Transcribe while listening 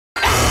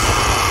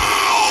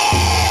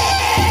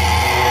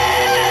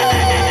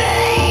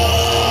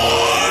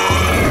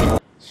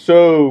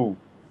So,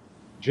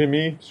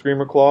 Jimmy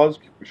Screamerclauz,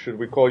 should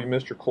we call you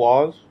Mr.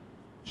 Claus?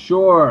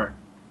 Sure.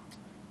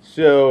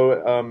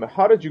 So,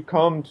 how did you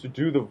come to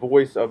do the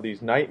voice of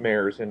these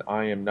nightmares in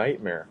I Am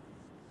Nightmare?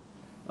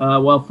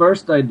 Well,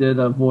 first I did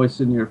a voice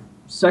in your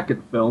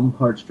second film,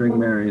 Heartstring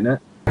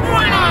Marionette. When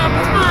I'm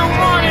through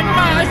running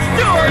my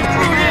sword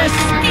through this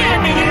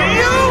skinny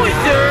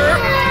loser,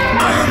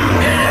 I'm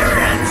gonna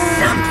run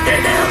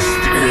something else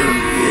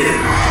through you.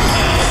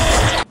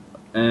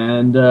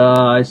 And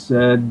I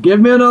said,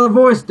 "Give me another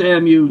voice,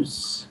 damn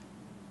yous."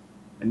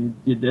 And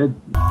you did.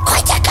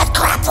 Quite a good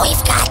crap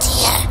we've got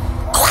here.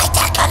 Quite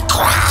a good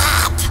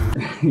crap.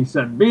 He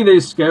said, "Be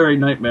these scary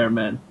nightmare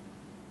men."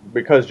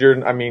 Because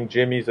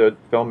Jimmy's a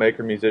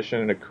filmmaker,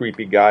 musician, and a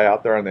creepy guy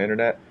out there on the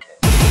internet.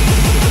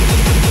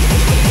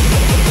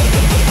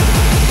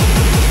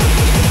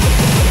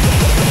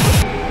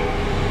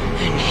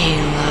 And he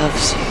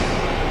loves you.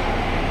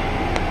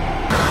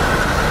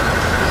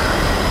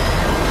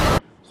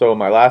 So in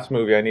my last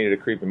movie, I needed a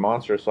creepy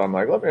monster, so I'm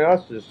like, let me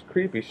ask this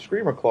creepy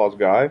Screamerclauz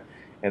guy.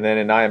 And then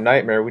in I Am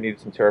Nightmare, we needed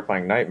some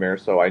terrifying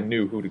nightmares, so I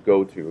knew who to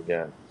go to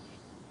again.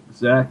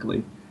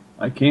 Exactly.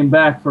 I came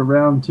back for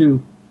round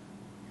 2.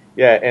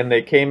 Yeah, and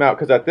they came out,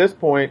 because at this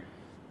point,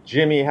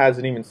 Jimmy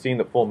hasn't even seen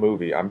the full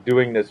movie. I'm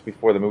doing this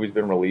before the movie's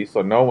been released,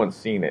 so no one's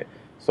seen it.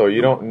 So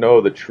you don't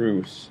know the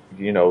truths,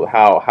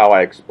 how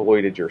I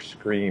exploited your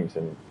screams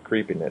and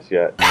creepiness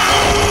yet.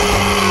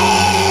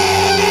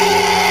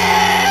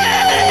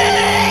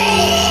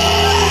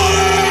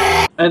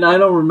 And I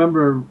don't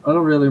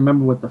really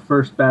remember what the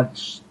first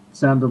batch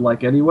sounded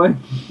like anyway.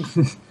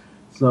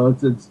 So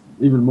it's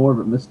even more of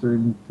a mystery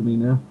to me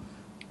now.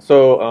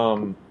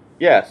 So,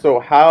 yeah,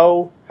 so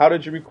how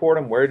did you record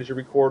them? Where did you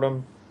record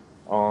them?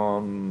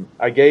 Did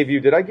I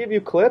give you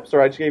clips,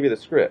 or I just gave you the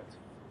script?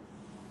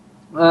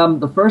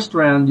 The first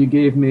round you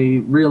gave me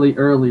really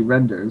early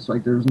renders,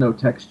 like there was no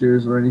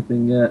textures or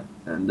anything yet,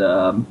 and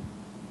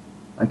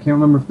I can't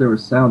remember if there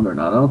was sound or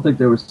not. I don't think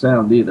there was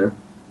sound either,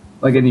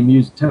 like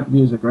any temp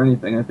music or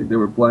anything. I think they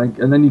were blank.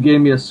 And then you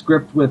gave me a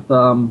script with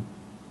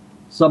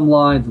some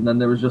lines, and then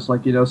there was just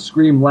like,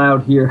 scream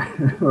loud here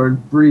or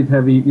breathe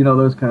heavy,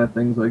 those kind of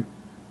things, like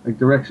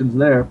directions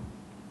there.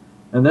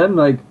 And then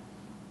I'm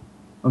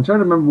trying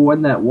to remember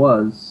when that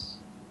was,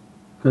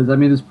 because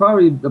it's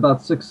probably about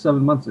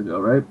 6-7 months ago,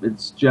 right?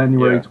 It's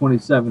January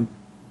 27th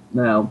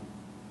now,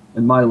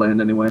 in my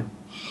land anyway.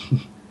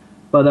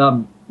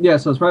 But yeah,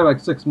 so it's probably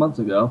like 6 months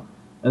ago.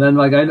 And then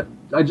I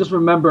just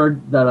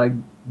remembered that I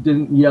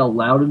didn't yell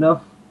loud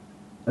enough.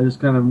 I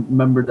just kind of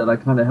remembered that I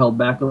kind of held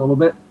back a little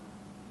bit.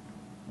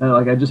 And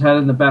I just had it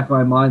in the back of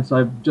my mind, so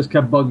I just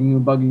kept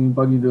bugging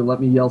to let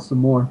me yell some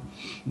more.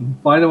 And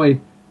finally,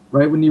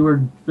 right when you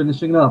were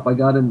finishing up, I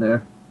got in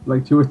there.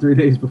 Like 2 or 3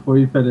 days before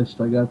you finished,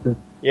 I got to...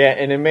 Yeah,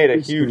 and it made a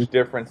huge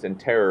difference in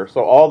terror.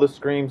 So all the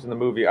screams in the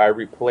movie I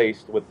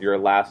replaced with your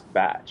last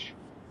batch.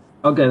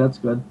 Okay, that's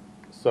good.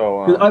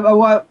 So,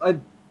 I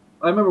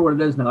remember what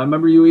it is now. I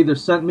remember you either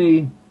sent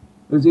me...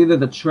 It was either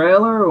the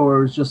trailer or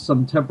it was just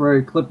some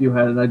temporary clip you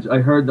had, and I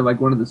heard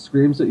one of the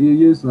screams that you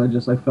used, and I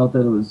felt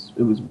that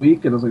it was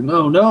weak, and I was like,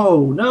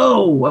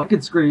 no, I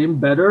could scream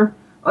better.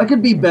 I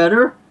could be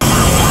better.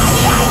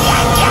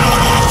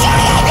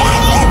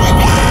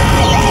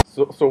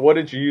 So what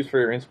did you use for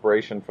your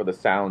inspiration for the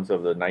sounds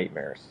of the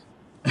nightmares?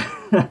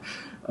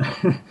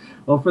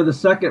 Well, for the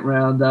second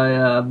round,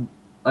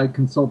 I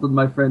consulted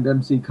my friend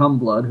MC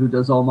Cumblood, who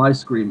does all my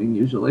screaming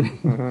usually.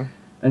 Mm-hmm.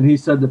 And he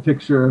said the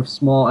picture of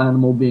small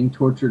animal being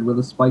tortured with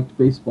a spiked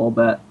baseball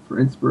bat for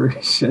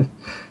inspiration.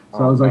 So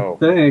I was like,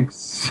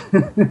 thanks.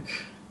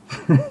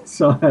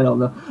 So I don't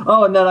know.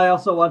 Oh, and then I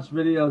also watched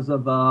videos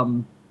of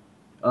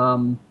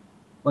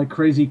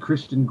crazy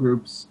Christian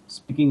groups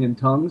speaking in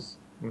tongues.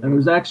 Mm-hmm.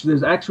 And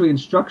there's actually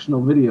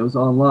instructional videos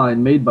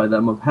online made by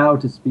them of how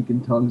to speak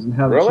in tongues and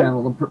how to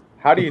channel them.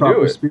 How do you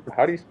do it?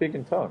 How do you speak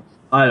in tongues?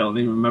 I don't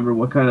even remember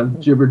what kind of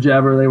jibber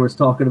jabber they was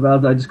talking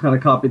about. I just kind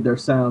of copied their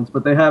sounds,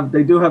 but they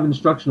do have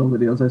instructional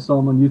videos. I saw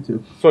them on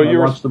YouTube. So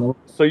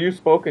So you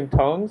spoke in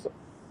tongues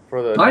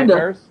for the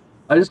nightmares?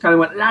 I just kind of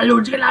went. I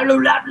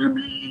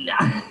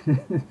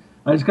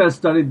just kind of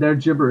studied their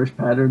gibberish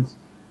patterns,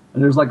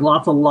 and there's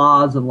lots of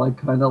laws and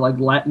kind of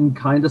Latin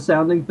kind of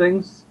sounding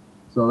things.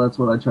 So that's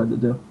what I tried to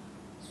do.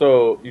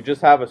 So you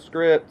just have a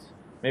script,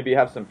 maybe you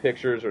have some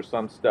pictures or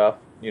some stuff.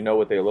 You know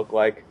what they look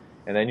like,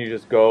 and then you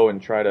just go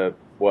and try to.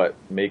 What,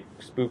 make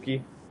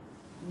spooky?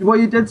 Well,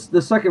 you did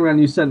the second round.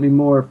 You sent me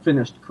more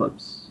finished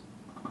clips,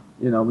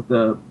 with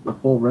the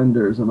full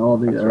renders and all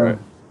the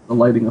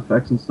lighting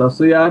effects and stuff.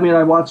 So yeah,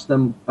 I watched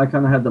them. I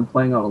kind of had them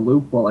playing on a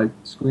loop while I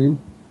screamed,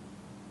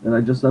 and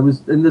I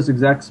was in this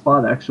exact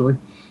spot actually,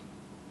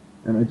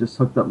 and I just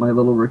hooked up my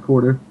little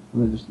recorder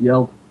and I just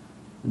yelled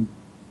and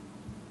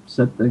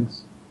said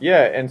things.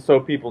 Yeah, and so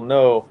people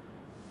know.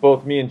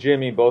 Both me and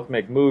Jimmy both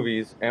make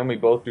movies, and we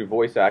both do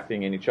voice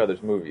acting in each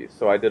other's movies.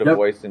 So I did a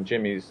voice in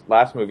Jimmy's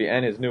last movie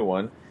and his new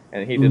one,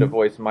 and he did a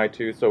voice in my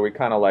two. So we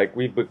kind of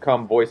we've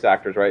become voice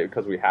actors, right?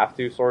 Because we have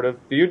to, sort of.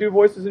 Do you do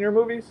voices in your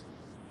movies?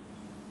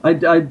 I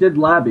did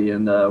Labby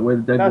in Where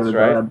the Dead Go to That's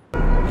right. Lab. They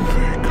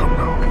come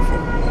out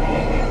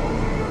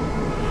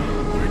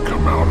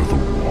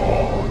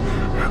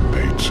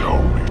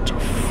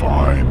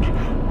find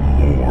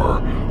more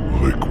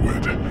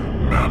liquid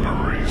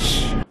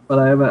memories. But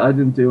I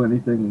didn't do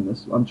anything in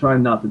this. I'm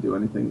trying not to do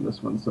anything in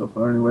this one so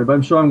far anyway, but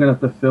I'm sure I'm going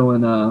to have to fill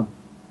in,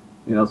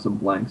 some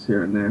blanks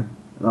here and there,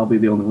 and I'll be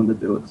the only one to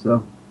do it,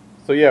 so.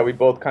 So yeah, we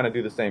both kind of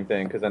do the same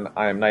thing, because in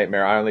I Am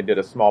Nightmare, I only did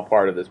a small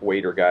part of this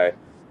waiter guy.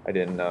 I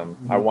didn't,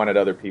 I wanted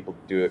other people to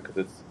do it,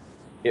 because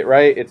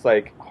it's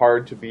like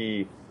hard to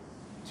be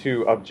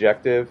too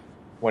objective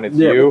when it's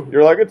you.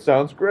 You're like, it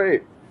sounds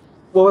great.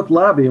 Well, with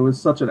Labby, it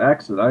was such an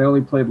accident. I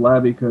only played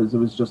Labby because it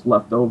was just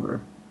left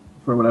over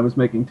for when I was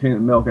making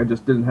Tainted Milk. I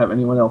just didn't have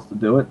anyone else to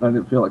do it. I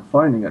didn't feel like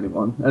finding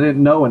anyone. I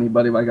didn't know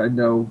anybody. Like I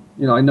know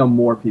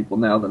more people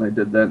now than I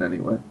did then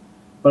anyway.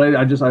 But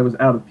I was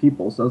out of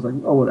people, so I was like,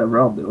 oh, whatever,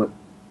 I'll do it.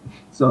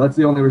 So that's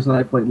the only reason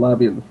I played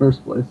Labby in the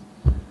first place.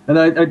 And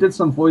I did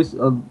a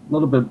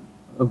little bit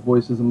of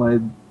voices in my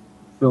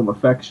film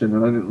Affection,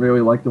 and I didn't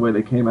really like the way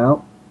they came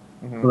out.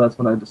 So that's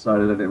when I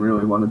decided I didn't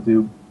really want to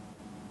do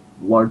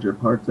larger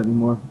parts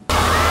anymore.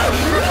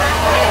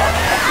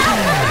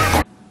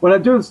 When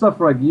I'm doing stuff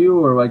for like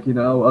you or like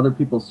other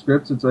people's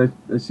scripts,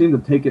 I seem to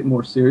take it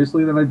more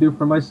seriously than I do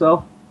for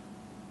myself.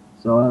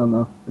 So I don't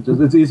know.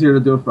 It's easier to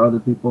do it for other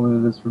people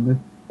than it is for me.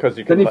 Because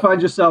then you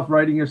find yourself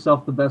writing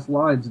yourself the best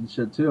lines and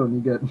shit too,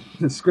 and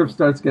the script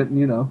starts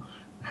getting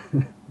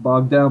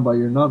bogged down by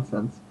your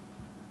nonsense.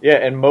 Yeah,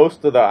 and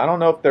most of I don't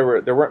know if there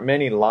weren't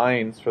many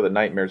lines for the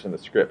nightmares in the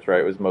script, right?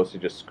 It was mostly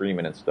just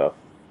screaming and stuff.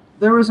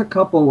 There was a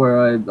couple where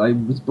I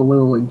was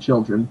belittling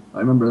children. I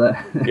remember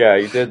that. Yeah,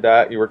 you did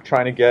that. You were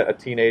trying to get a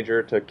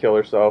teenager to kill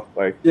herself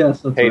by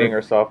hating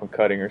herself and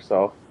cutting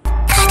herself.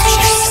 Cut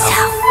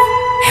yourself.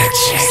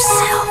 Hurt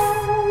yourself.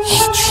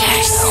 Hate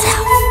yourself.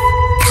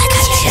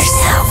 Cut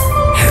yourself.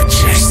 Hurt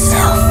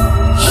yourself.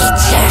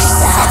 Hate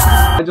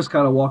yourself. I just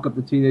kind of walk up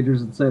to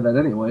teenagers and say that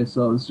anyway,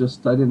 so it's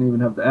just, I didn't even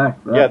have to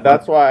act for that. Yeah,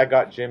 that's why I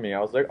got Jimmy. I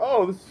was like,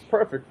 oh, this is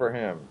perfect for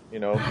him,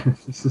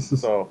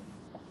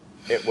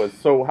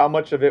 So how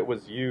much of it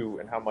was you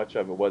and how much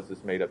of it was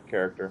this made-up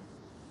character?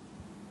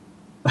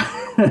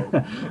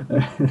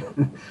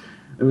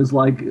 It was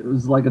like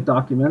a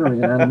documentary,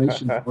 an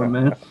animation form,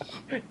 man.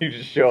 You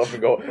just show up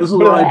and go, this is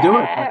what I do.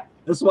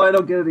 This is why I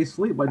don't get any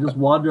sleep. I just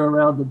wander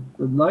around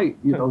the night,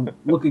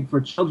 looking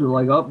for children.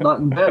 Like, oh, not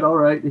in bed. All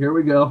right, here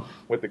we go.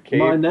 With the cape.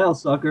 Mine now,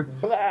 sucker.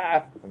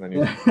 And then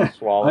you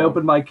swallow. I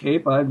open my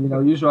cape.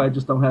 Usually I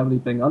just don't have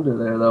anything under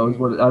there, though. I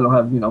don't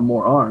have,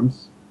 more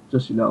arms.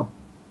 Just,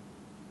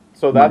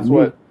 So that's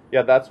what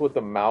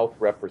the mouth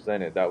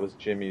represented. That was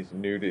Jimmy's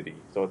nudity.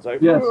 So it's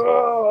like, yes.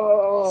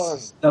 Whoa!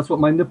 That's what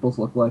my nipples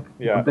look like.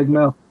 Yeah. A big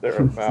mouth. They're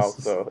a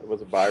mouth, so it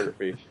was a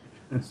biography.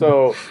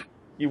 So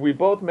we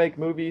both make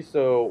movies,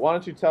 so why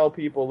don't you tell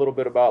people a little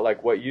bit about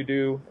like what you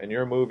do in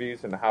your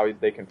movies and how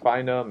they can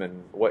find them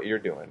and what you're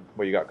doing,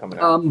 what you got coming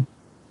out.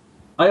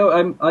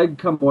 I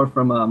come more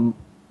from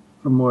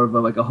more of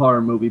a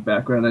horror movie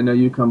background. I know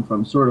you come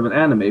from sort of an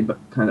anime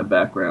kind of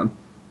background.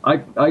 I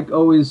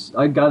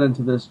got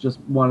into this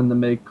just wanting to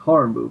make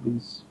horror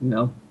movies.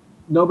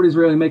 Nobody's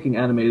really making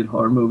animated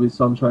horror movies,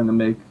 so I'm trying to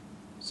make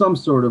some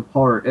sort of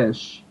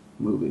horror-ish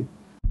movie.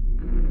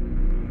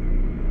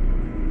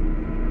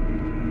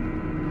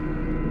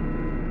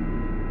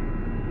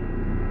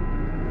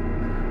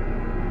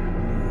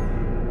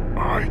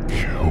 I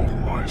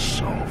killed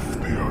myself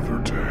the other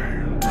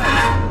day.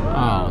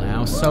 Oh,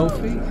 now,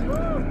 Sophie,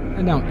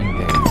 and don't you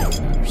dare make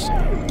another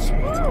sound,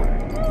 sweetheart.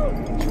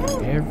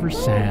 Every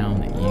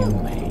sound that you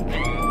make,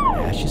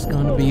 that's just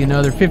going to be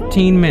another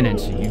 15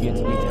 minutes and you get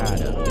to be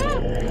tied up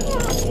there.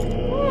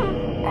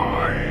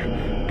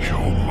 I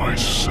killed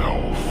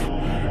myself,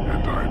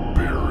 and I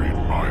buried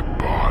my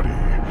body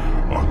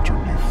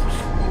underneath the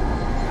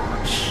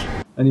floorboards.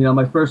 And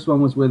my first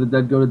one was Where the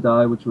Dead Go to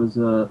Die, which was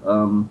a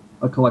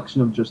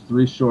collection of just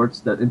 3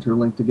 shorts that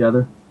interlinked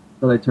together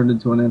that I turned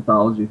into an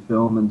anthology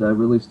film and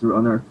released through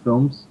Unearthed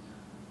Films.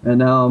 And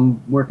now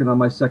I'm working on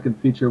my second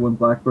feature, When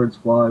Blackbirds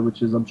Fly,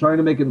 which is I'm trying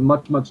to make it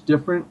much, much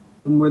different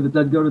than Where the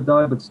Dead Go to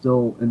Die, but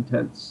still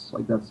intense,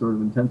 like that sort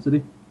of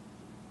intensity.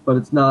 But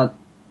it's not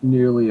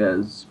nearly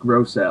as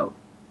gross out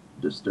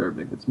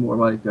disturbing. It's more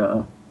like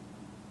a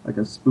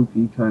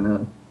spooky kind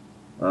of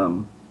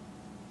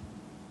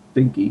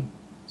thinky,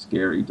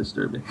 scary,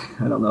 disturbing.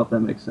 I don't know if that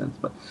makes sense,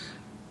 but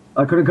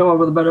I couldn't come up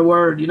with a better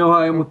word. You know how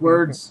I am with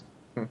words.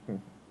 I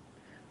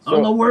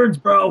don't know words,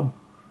 bro.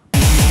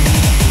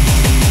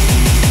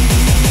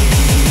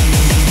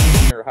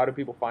 How do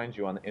people find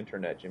you on the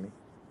internet, Jimmy?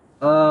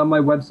 My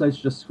website's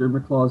just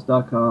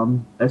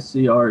Screamerclauz.com,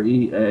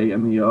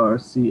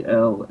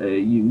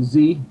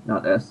 SCREAMERCLAUZ,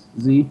 not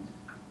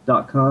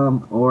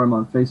SZ.com, or I'm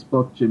on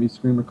Facebook, Jimmy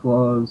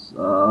Screamerclauz,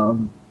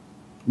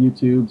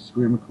 YouTube,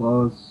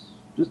 Screamerclauz.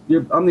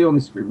 I'm the only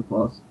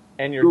Screamerclauz.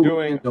 And you're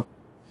doing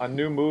a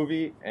new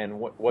movie, and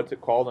what's it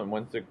called, and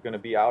when's it going to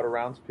be out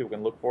around so people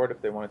can look for it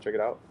if they want to check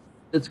it out?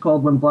 It's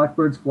called When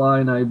Blackbirds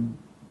Fly, and I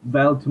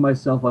vowed to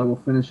myself I will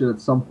finish it at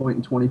some point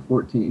in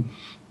 2014.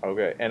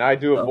 Okay, and I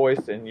do a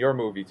voice in your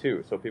movie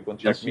too, so people can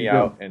check me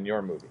out in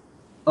your movie.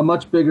 A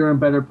much bigger and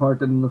better part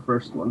than in the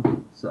first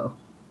one, so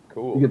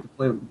cool. You get to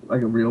play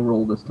like a real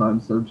role this time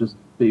instead of just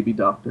baby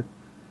doctor.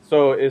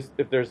 So if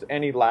there's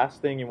any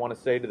last thing you want to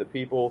say to the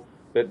people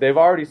that they've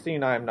already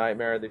seen I Am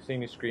Nightmare, they've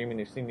seen you screaming,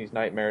 they've seen these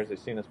nightmares, they've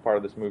seen this part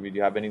of this movie, do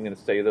you have anything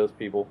to say to those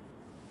people?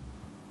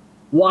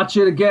 Watch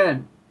it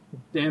again.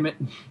 Damn it.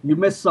 You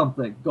missed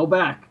something. Go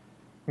back.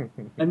 And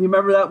you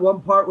remember that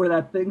one part where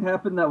that thing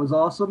happened that was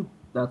awesome?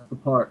 That's the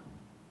part.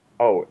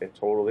 Oh, it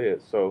totally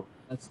is. So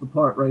That's the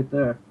part right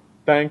there.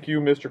 thank you,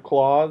 Mr.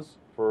 Claus,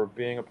 for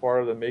being a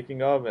part of the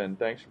making of, and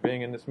thanks for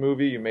being in this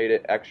movie. You made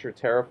it extra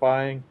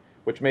terrifying,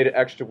 which made it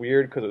extra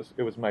weird because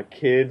it was my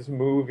kid's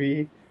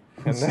movie,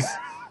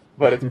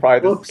 but it's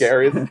probably the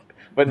scariest.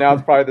 But now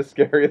it's probably the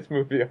scariest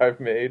movie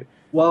I've made.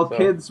 Well, so,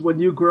 kids, when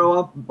you grow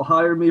up,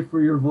 hire me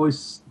for your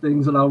voice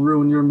things, and I'll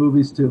ruin your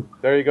movies too.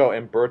 There you go.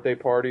 And birthday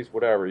parties,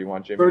 whatever you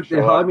want, Jimmy.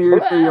 Hire me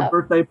for your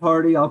birthday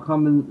party. I'll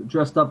come and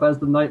dressed up as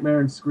the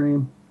Nightmare and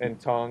scream. In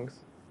tongues.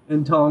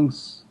 In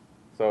tongues.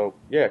 So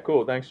yeah,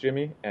 cool. Thanks,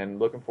 Jimmy, and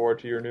looking forward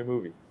to your new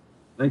movie.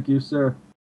 Thank you, sir.